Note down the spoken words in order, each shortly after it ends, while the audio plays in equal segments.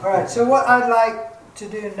Alright, so what I'd like to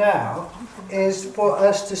do now is for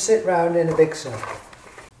us to sit round in a big circle.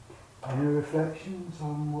 Any reflections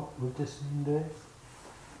on what we've just been doing?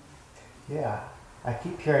 Yeah, I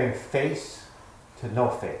keep hearing face to no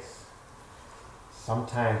face.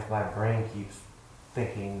 Sometimes my brain keeps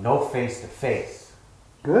thinking no face to face.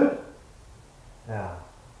 Good. Yeah.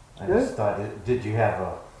 I Good. just thought, did you have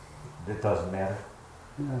a, it doesn't matter?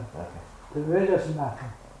 No, Okay. it really doesn't matter.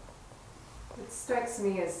 It strikes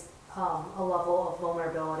me as a level of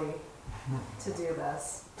vulnerability to do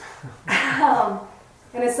this.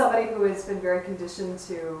 And as somebody who has been very conditioned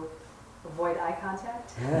to avoid eye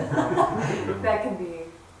contact, Yeah. that can be,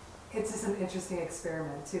 it's just an interesting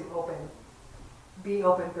experiment to be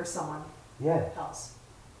open for someone Yes. else.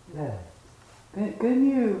 Yeah. Can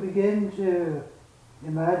you begin to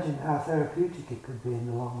imagine how therapeutic it could be in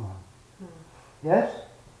the long run? Yes?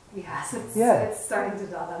 Yes, Yeah. it's starting to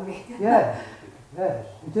dawn on me. Yes. Yes,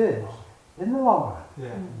 it is. In the long run.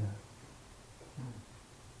 Yeah.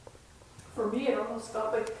 For me, it almost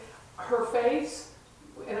felt like her face,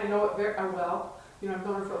 and I know it very well, I've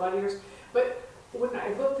known her for a lot of years, but when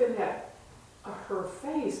I looked in at her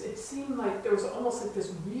face, it seemed like there was almost like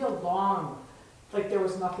this real long, like there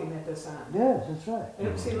was nothing at this end. Yes, that's right. And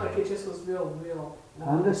it seemed like it just was real long.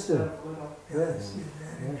 Understood. instead of little. Yes.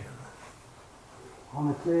 Yes. On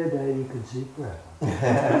a clear day you can see forever.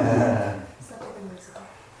 Such a good musical.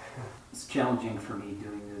 It's challenging for me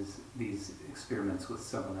doing these experiments with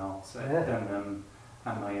someone else. I've Yeah. done them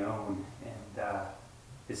on my own, and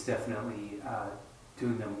it's definitely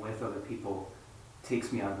doing them with other people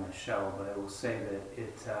takes me out of my shell. But I will say that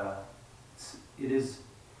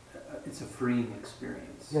it's a freeing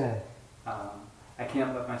experience. Yeah. I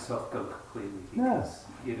can't let myself go completely No.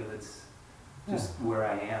 because it's just where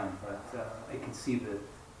I am. But I can see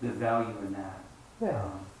the value in that. Yeah.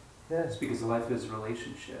 Yes. It's because life is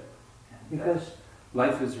relationship. And, Because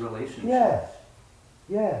life is relationship. yes.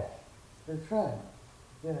 Yes. That's right.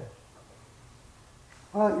 Yes.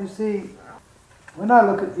 Well, you see, when I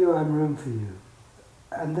look at your own room for you,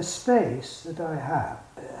 and the space that I have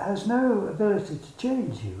has no ability to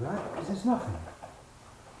change you, right? Because there's nothing.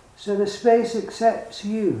 So the space accepts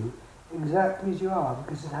you exactly as you are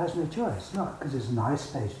because it has no choice, not because it's a nice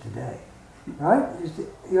space today, right?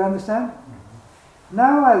 You understand?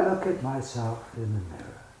 Now I look at myself in the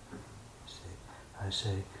mirror. See, I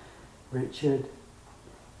say, Richard,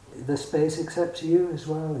 the space accepts you as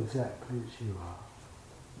well, exactly as you are.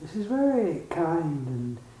 This is very kind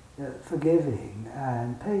and forgiving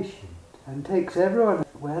and patient, and takes everyone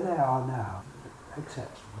where they are now,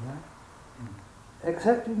 accepts them, right?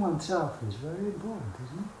 Accepting oneself is very important,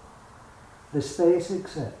 isn't it? The space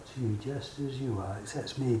accepts you just as you are,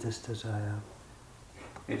 accepts me just as I am.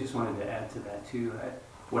 I just wanted to add to that too.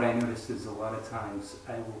 What I noticed is a lot of times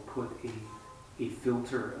I will put a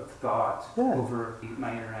filter of thought over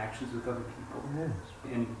my interactions with other people.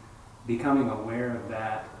 Yes. And becoming aware of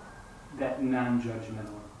that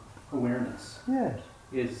non-judgmental awareness Yes.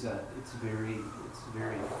 is it's very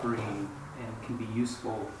freeing and can be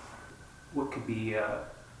useful. What could be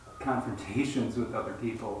confrontations with other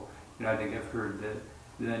people. I think I've heard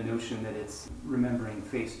the notion that it's remembering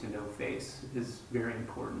face to no face is very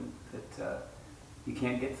important. That you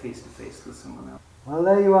can't get face to face with someone else. Well,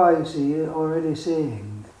 there you are, you see, you're already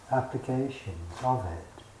seeing applications of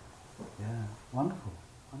it. Yeah, wonderful,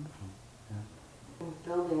 wonderful. Yeah.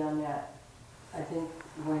 Building on that, I think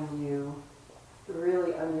when you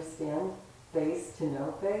really understand face to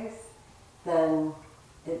no face, then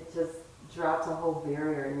it just drops a whole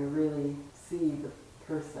barrier and you really see the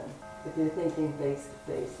person. If you're thinking face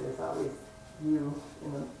to face, there's always you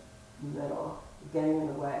in the middle, getting in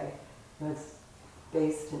the way. When it's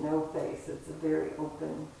face to no face, it's a very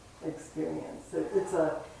open experience. It's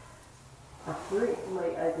a free,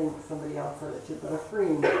 like I think somebody else said it too, but a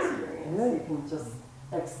freeing experience. Yeah. You can just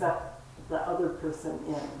accept the other person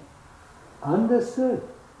in. Understood.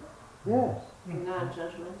 Yes,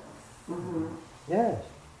 Non-judgmental. Mm-hmm. yes.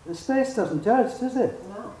 The space doesn't judge, does it?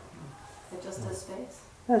 No. It just has space.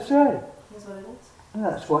 That's right. Is what it is. And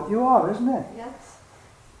that's what you are, isn't it? Yes.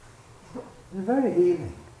 It's very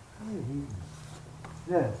healing. Very healing.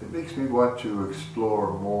 Yes. It makes me want to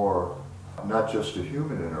explore more, not just a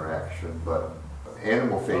human interaction, but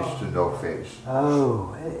animal face to no face,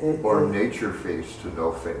 Oh, or nature face to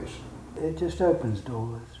no face. it just opens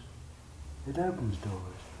doors. It opens doors.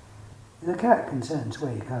 The cat can sense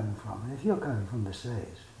where you're coming from. And if you're coming from the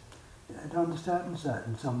space, it understands that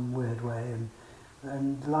in some weird way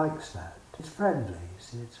and likes that. It's friendly, you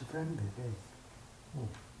see, it's a friendly thing.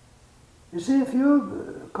 You see, if you're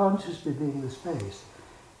consciously being the space,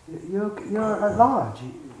 you're at large.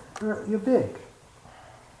 you're big.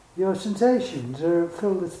 Your sensations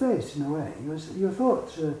fill the space in a way. Your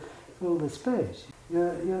thoughts fill the space.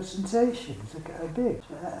 Your sensations are big.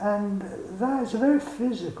 And that is a very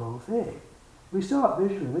physical thing. We start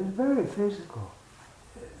visually, it's very physical.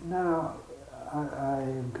 Now, I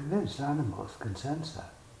am convinced animals can sense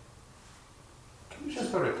that. Can you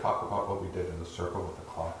just sort of talk about what we did in the circle with the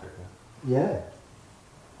clock again? Yeah.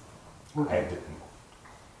 I didn't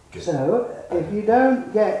get So, if you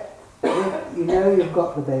don't get, you know you've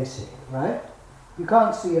got the basic, right? You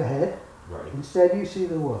can't see ahead, right. instead you see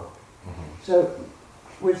the world. Mm-hmm. So,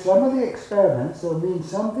 with some of the experiments, they'll mean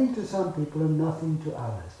something to some people and nothing to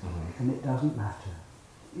others, Mm-hmm. and it doesn't matter.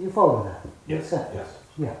 You follow that? You Yes. accept Yes. that?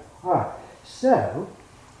 Yeah. All right. So,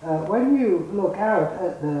 when you look out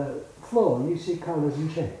at the floor, you see colours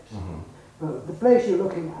and shapes. Mm-hmm. But the place you're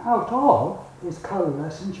looking out of is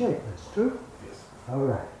colourless and shapeless. True? Yes. All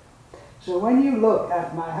right. So when you look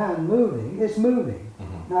at my hand moving, it's moving.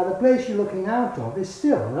 Mm-hmm. Now the place you're looking out of is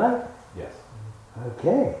still, right? Yes.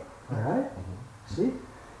 Okay. All right. Mm-hmm. See?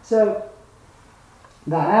 So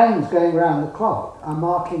the hands going around the clock are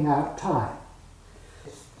marking out time.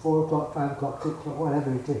 It's 4 o'clock, 5 o'clock, 6 o'clock,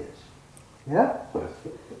 whatever it is. Yeah? Yes.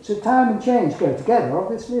 So time and change go together,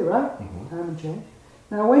 obviously, right? Mm-hmm. Time and change.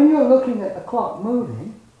 Now when you're looking at the clock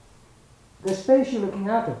moving, the space you're looking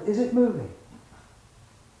out of, is it moving?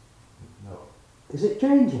 No. Is it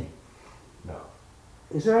changing? No.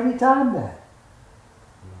 Is there any time there?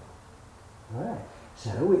 Right.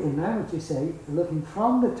 So in language we say looking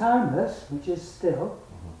from the timeless, which is still,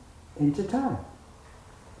 Mm-hmm. into time.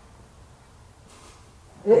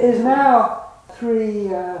 It is now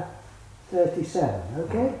 3:37,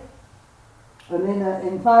 okay? And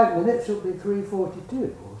in 5 minutes it'll be 3:42 or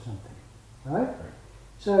something, right? Right.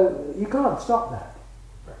 So you can't stop that.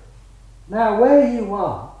 Right. Now where you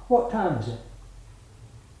are, what time is it?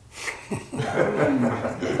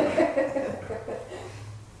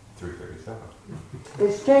 3:37.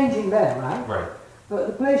 It's changing there, right? Right. But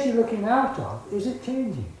the place you're looking out of, is it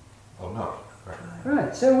changing? Oh no. Right.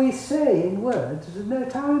 Right, so we say in words, there's no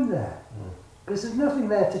time there. Mm. Because there's nothing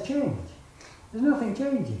there to change. There's nothing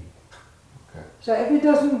changing. Okay. So if it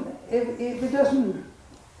doesn't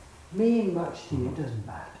mean much to you, it doesn't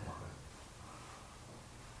matter.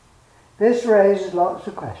 This raises lots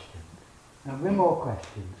of questions. There'll be more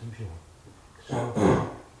questions, I'm sure. So,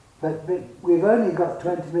 but we've only got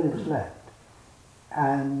 20 minutes left.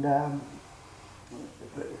 And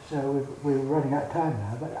so we're running out of time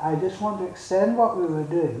now. But I just want to extend what we were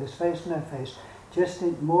doing, this face no face, just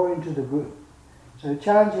more into the group. So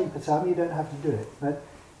challenging for some, you don't have to do it. But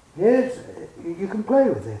you can play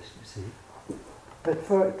with this, you see. But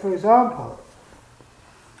for example,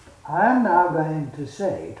 I am now going to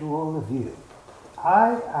say to all of you,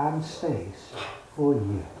 I am space for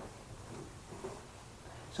you.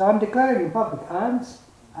 So I'm declaring in public, I'm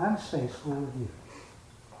space for all of you.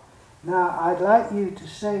 Now I'd like you to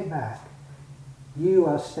say back, you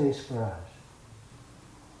are space for us.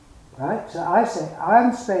 Right? So I say,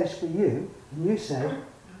 I'm space for you, and you say,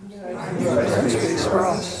 Space for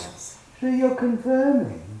us. so you're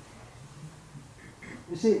confirming.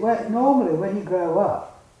 You see, normally when you grow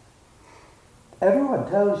up, everyone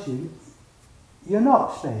tells you, you're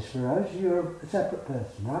not space for us, you're a separate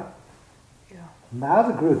person, right? Yeah. Now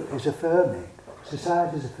the group is affirming,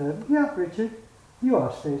 society is affirming, yeah, Richard, you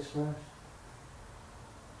are space for us.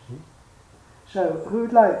 See? So, who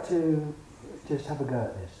would like to just have a go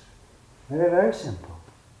at this? Very, very simple.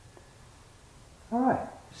 Alright,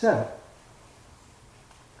 so,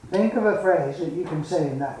 think of a phrase that you can say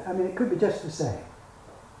in that. I mean, it could be just the same.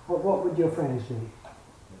 What would your phrase be?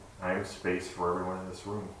 I am space for everyone in this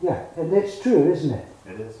room. Yeah, and it's true, isn't it?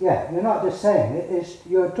 It is. Yeah, you're not just saying it,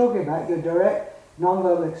 you're talking about your direct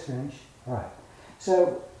non-verbal exchange. Right.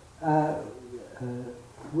 So,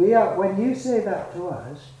 when you say that to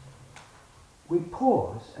us, we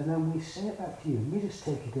pause and then we say it back to you, and you just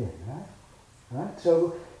take it in, right? Right?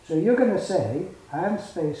 So you're going to say, I am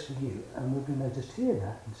space for you, and we're going to just hear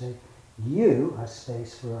that and say, you are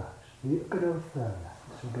space for us. You're going to affirm that.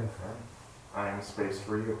 So go for it. I am space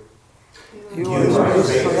for you. You are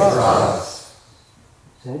space for us.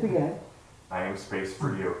 Say it again. I am space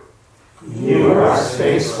for you. You are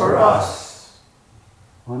space for us.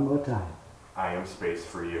 One more time. I am space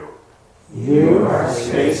for you. You are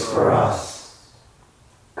space for us.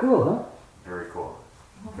 Cool, huh? Very cool.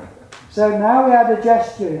 So now we add a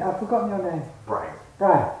gesture. I've forgotten your name. Brian.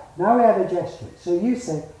 Brian. Now we add a gesture. So you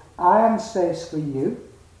say, I am space for you.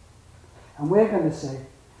 And we're going to say,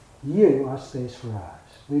 you are space for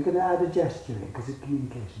us. We're going to add a gesture in because it's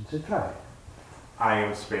communication. So try it. I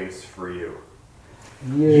am space for you.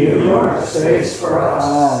 You are space for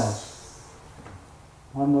us.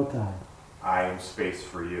 One more time. I am space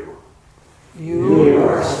for you. You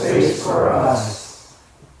are space for us.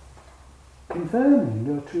 Confirming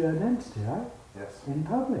your true identity, right? Yes. In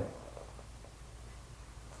public.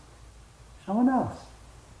 Someone else.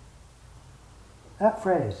 That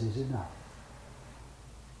phrase is enough.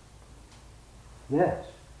 Yes.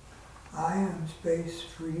 I am space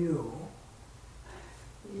for you.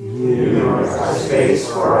 You are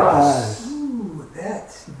space for us. Ooh,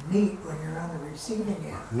 that's neat when you're on the receiving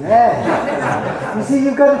end. Yes. You see,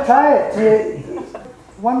 you've got to try it.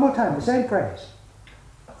 One more time, the same phrase.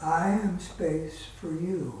 I am space for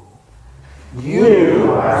you.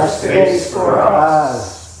 You are space for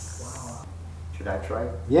us. Should I try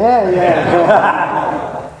it?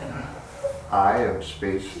 Yeah. I am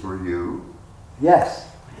space for you. Yes.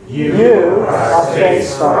 You are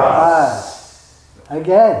space for us.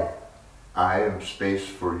 Again. I am space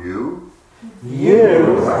for you.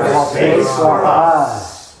 You are space for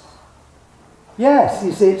us. Yes,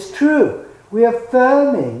 you see, it's true. We're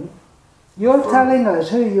affirming. You're telling us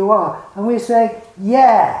who you are, and we're saying,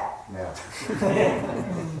 yeah. Yeah.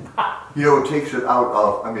 You know, it takes it out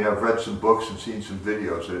of, I mean, I've read some books and seen some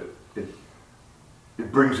videos.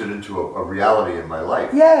 It brings it into a reality in my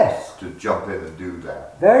life. Yes. To jump in and do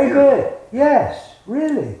that. Very good. Yes,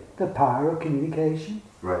 really. The power of communication.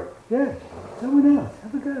 Right. Yes. Someone else.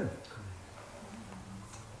 Have a go.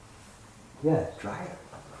 Yes. Try it.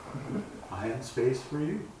 I am space for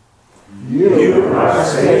you. You are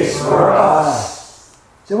space for us.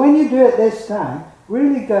 So when you do it this time,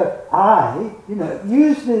 really go, I,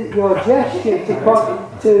 use your gesture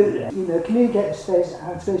to communicate the space, I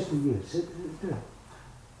have space for you. So, do it.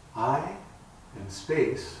 I am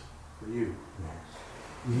space for you.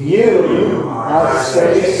 You are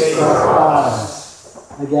space for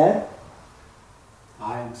us. Again.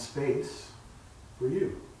 I am space for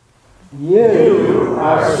you. You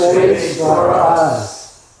are space for us.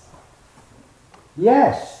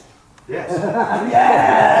 Yes. Yes.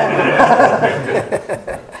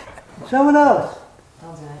 Someone else.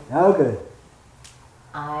 I'll do it. Oh, good.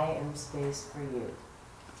 I am space for you.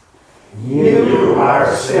 You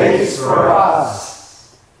are space for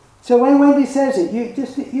us. So when Wendy says it, you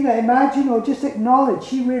just imagine or just acknowledge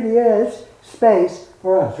she really is space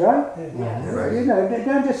for us, right? Yeah. Right.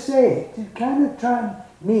 Don't just say it. Just kind of try and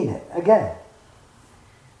mean it. Again.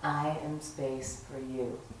 I am space for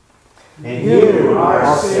you. And you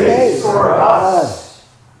are space for us.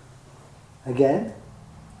 Again.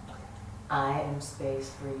 I am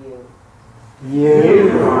space for you.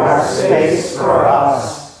 You are space for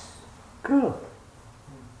us. Cool.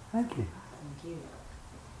 Thank you. Thank you.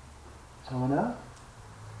 Someone else?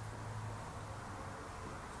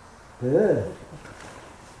 Good.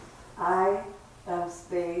 I am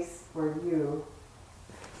space for you.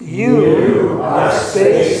 You are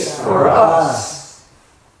space for us.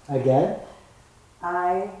 Again.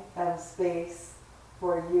 I am space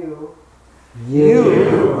for you.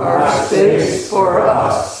 You are space for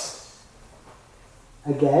us.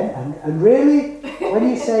 Again. And really, when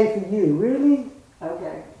you say for you, really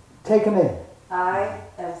Okay. take them in. I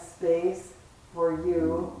am space for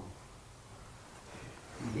you.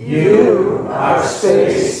 You are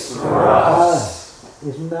space for us.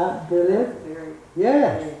 Isn't that brilliant? Very,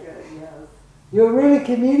 Yes. very good, yes. You're really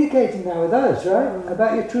communicating now with us, right?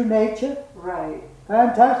 About your true nature. Right.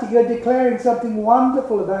 Fantastic. You're declaring something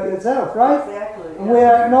wonderful about yourself, right? Exactly. And we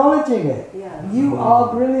are acknowledging it. Yes. You are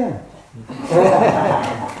brilliant.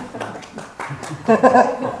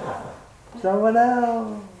 Someone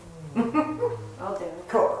else. I'll do it.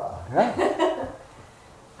 Right.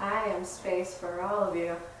 I am space for all of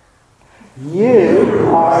you. You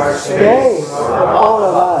are space for all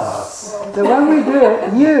of us. So when we do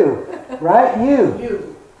it, you, right?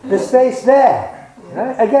 You. The space there.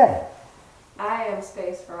 Right? Again. I am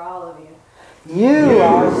space for all of you. You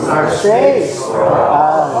are space for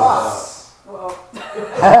us. Whoa.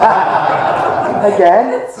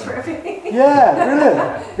 Again. That's trippy. Yeah,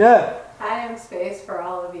 brilliant. Yeah. I am space for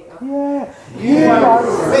all of you. Yeah. You are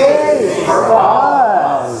space for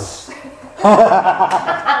us.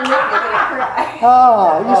 I'm gonna cry.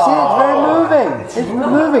 Oh, you see, it's very moving. It's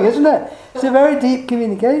moving, isn't it? It's a very deep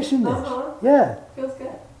communication, this. Yeah. Feels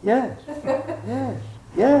good. Yes. Yes. When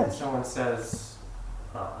Yes. someone says,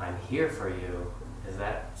 I'm here for you, is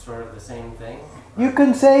that sort of the same thing? You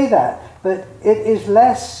can say that, but it is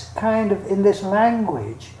less kind of, in this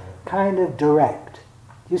language, kind of direct.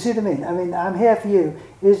 You see what I mean? I mean, I'm here for you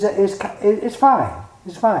is fine.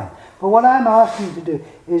 It's fine. But what I'm asking you to do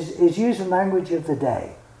is use the language of the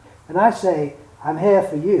day. And I say, I'm here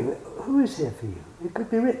for you. Who is here for you? It could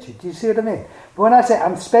be Richard. Do you see what I mean? But when I say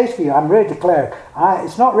I'm space for you, I'm really declaring,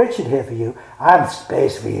 it's not Richard here for you, I'm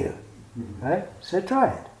space for you. Right? So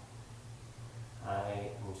try it.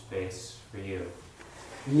 I am space for you.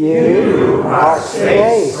 You are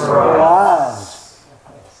space for us.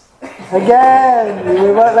 Again,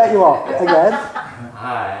 we won't let you off. Again.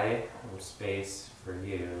 I am space for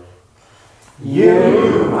you.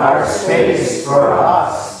 You are space for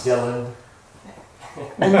us. Dylan.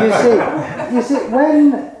 And you see,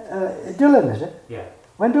 when Dylan, is it? Yeah.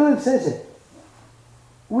 When Dylan says it,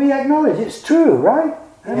 we acknowledge it's true, right?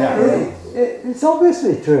 And Yeah. it's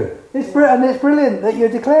obviously true. And it's brilliant that you're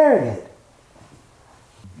declaring it.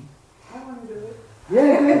 I want to do it.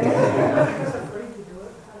 Yeah, good. I'm afraid to do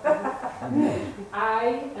it.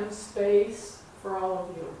 I am space for all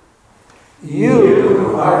of you.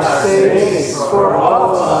 You are space for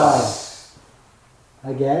all of us.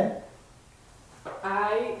 Again.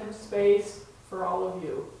 I am space for all of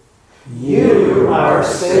you. You are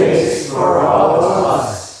space for all of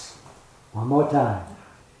us. One more time.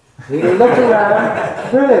 You look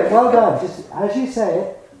around. Brilliant. Well done. Just as you say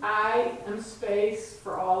it. I am space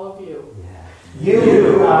for all of you. Yeah.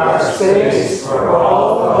 You are space for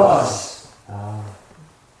all of us.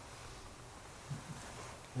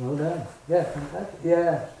 Well done. Yeah, fantastic.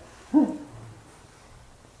 Yeah.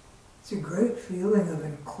 It's a great feeling of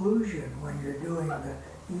inclusion when you're doing the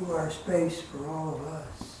you are space for all of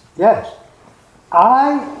us. Yes.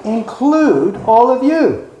 I include all of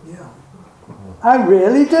you. Yeah. I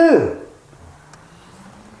really do.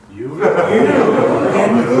 You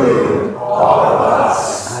include all of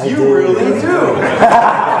us. I do. really do.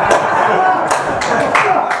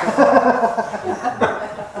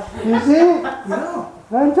 You see? Yeah.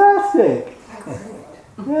 Fantastic.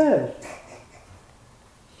 Yes.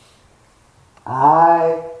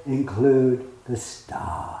 I include the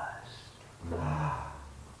stars.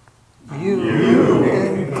 You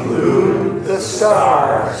include the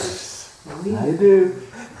stars. I do.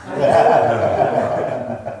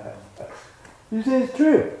 You see, it's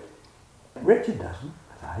true. Richard doesn't,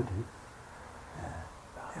 but I do. Yeah.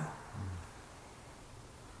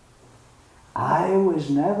 I was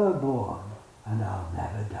never born, and I'll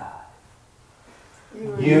never die.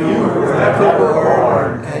 You were never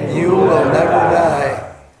born, and you will never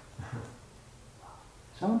die.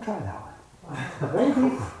 Someone try that one. Very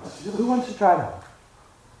deep. Who wants to try that one?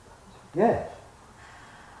 Yes.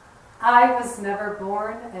 I was never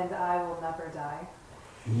born and I will never die.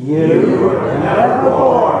 You were never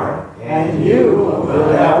born, and you will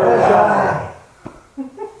never die.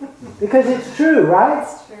 Because it's true, right?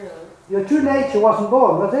 It's true. Your true nature wasn't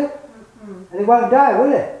born, was it? Mm-mm. And it won't die,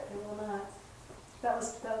 will it? It will not. That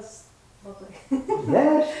was lovely.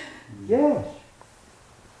 Yes. Yes.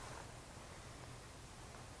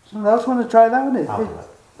 Someone else want to try that one? It's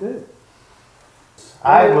good.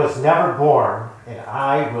 I was never born, and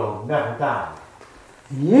I will never die.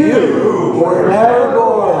 You were never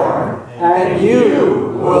born, and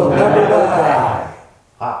you will never die.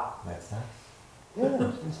 Ah, that's nice.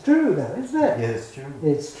 Yes, it's true though, isn't it? Yeah, it's true.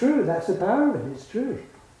 It's true, that's the power of it, it's true.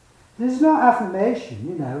 This is not affirmation,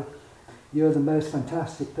 you know, you're the most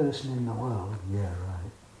fantastic person in the world. Yeah,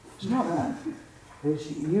 right. It's not that.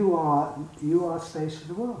 It's you are space for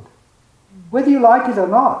the world. Whether you like it or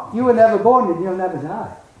not, you were never born and you'll never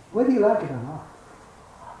die. Whether you like it or not.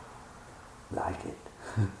 Like it.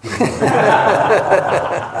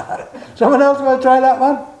 Someone else want to try that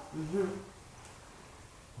one?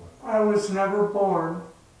 I was never born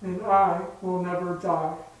and I will never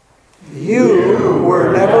die. You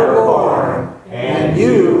were never born, and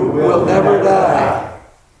you will never die.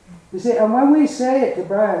 You see, and when we say it to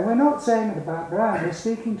Brian, we're not saying it about Brian, we're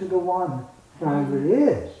speaking to the one Brian really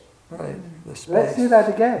is. Right. Let's do that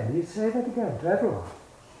again. You say that again to everyone.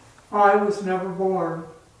 I was never born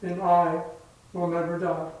and I will never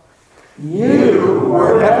die. You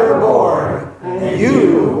were never born, and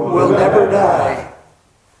you will never die.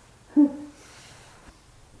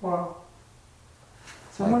 Wow.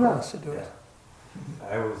 Someone else. to do it.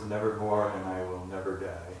 I was never born and I will never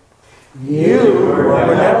die. You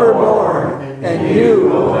were never born, and you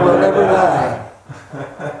will never die.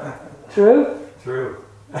 True? True.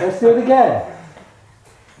 Let's do it again.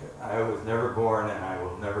 I was never born and I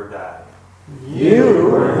will never die. You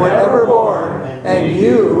were never born, and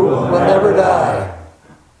you will never die.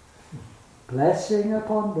 Blessing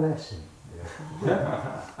upon blessing.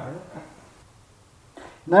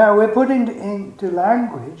 Now we're putting into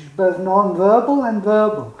language, both non-verbal and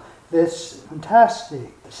verbal, this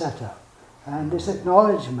fantastic setup and this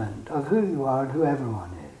acknowledgement of who you are and who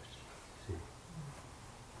everyone is. See?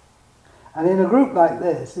 And in a group like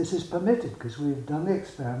this is permitted because we've done the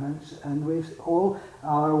experiments and we all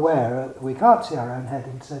are aware we can't see our own head,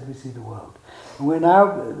 instead we see the world. And we're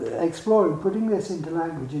now exploring, putting this into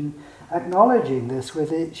language and acknowledging this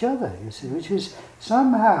with each other, you see, which is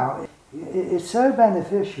somehow, it's so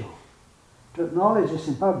beneficial to acknowledge this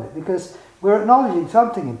in public, because we're acknowledging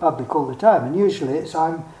something in public all the time, and usually it's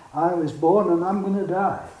I was born and I'm going to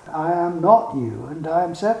die. I am not you and I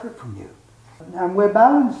am separate from you. And we're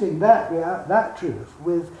balancing that truth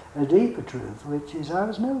with a deeper truth, which is I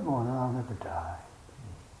was never born and I'll never die.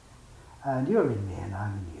 And you're in me and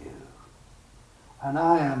I'm in you. And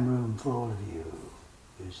I am room for all of you.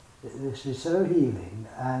 This is so healing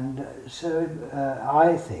and so,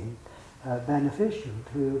 I think, beneficial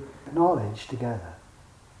to acknowledge together.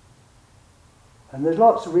 And there's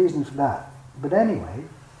lots of reasons for that. But anyway,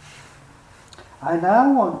 I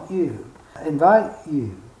now want you, invite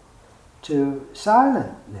you to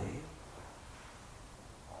silently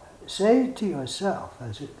say to yourself,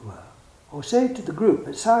 as it were, or say to the group,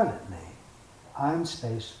 but silently, I'm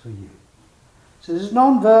space for you. So this is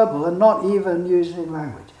non-verbal and not even using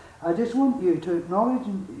language. I just want you to acknowledge,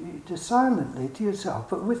 to silently to yourself,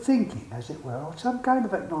 but with thinking, as it were, or some kind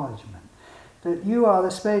of acknowledgement, that you are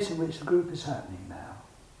the space in which the group is happening now.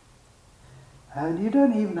 And you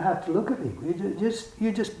don't even have to look at people,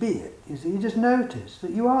 you just be it. You see, you just notice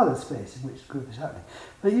that you are the space in which the group is happening.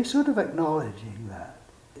 But you're sort of acknowledging that,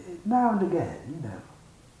 now and again, you know.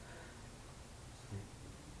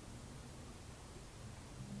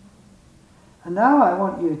 And now I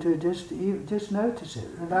want you to just notice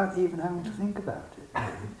it without even having to think about it,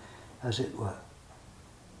 maybe, as it were.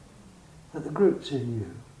 That the group's in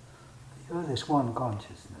you. You're this one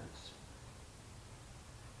consciousness.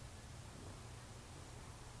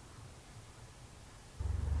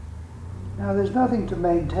 Now there's nothing to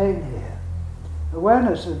maintain here.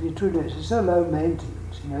 Awareness of your true nature is so low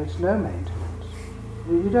maintenance, it's no maintenance.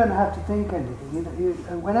 You don't have to think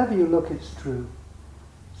anything. Whenever you look, it's true.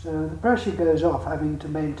 So the pressure goes off having to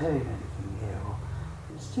maintain anything here.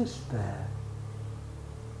 It's just there.